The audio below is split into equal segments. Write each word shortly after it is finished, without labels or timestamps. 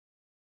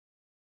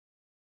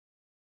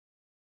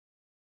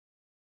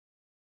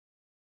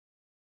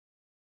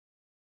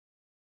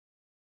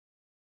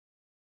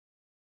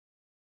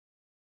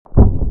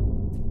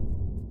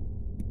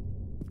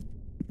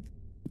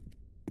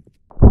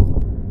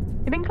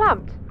been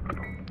clamped?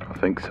 I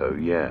think so,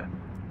 yeah.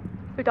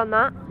 Who done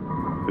that?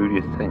 Who do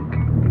you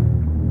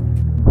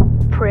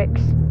think?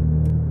 Pricks.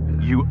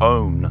 You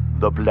own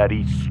the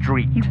bloody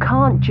street. You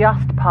can't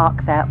just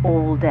park there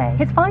all day.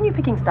 It's fine you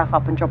picking stuff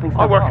up and dropping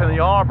stuff I work off. in the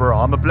harbour.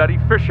 I'm a bloody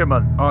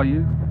fisherman. Are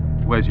you?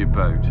 Where's your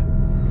boat?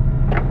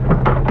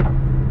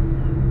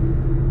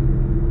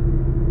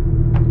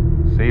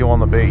 See you on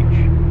the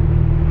beach.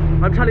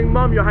 I'm telling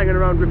Mum you're hanging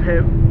around with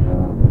him.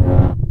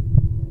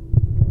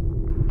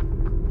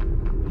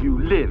 You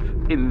live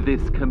in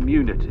this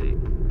community.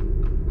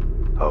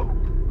 Oh,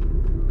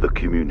 the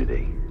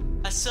community.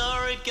 I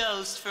saw a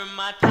ghost from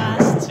my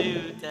past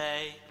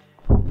today.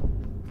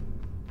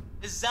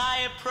 As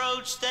I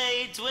approached,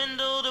 they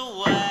dwindled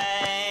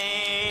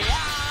away.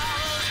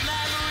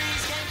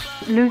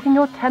 Losing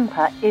your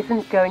temper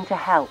isn't going to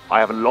help. I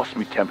haven't lost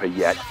my temper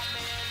yet.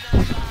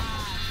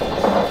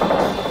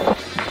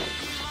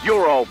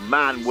 Your old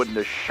man wouldn't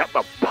have shut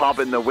the pub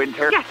in the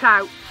winter. Get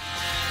out!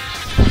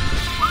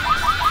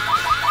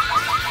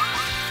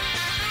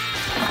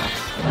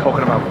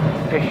 Talking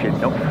about fishing,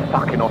 not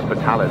fucking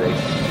hospitality.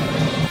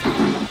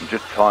 I'm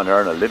just trying to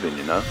earn a living,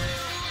 you know.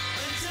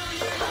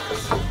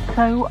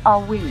 So are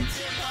we.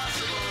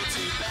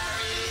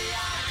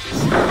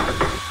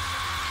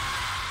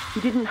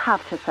 You didn't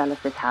have to sell us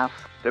this house.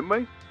 Didn't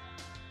we?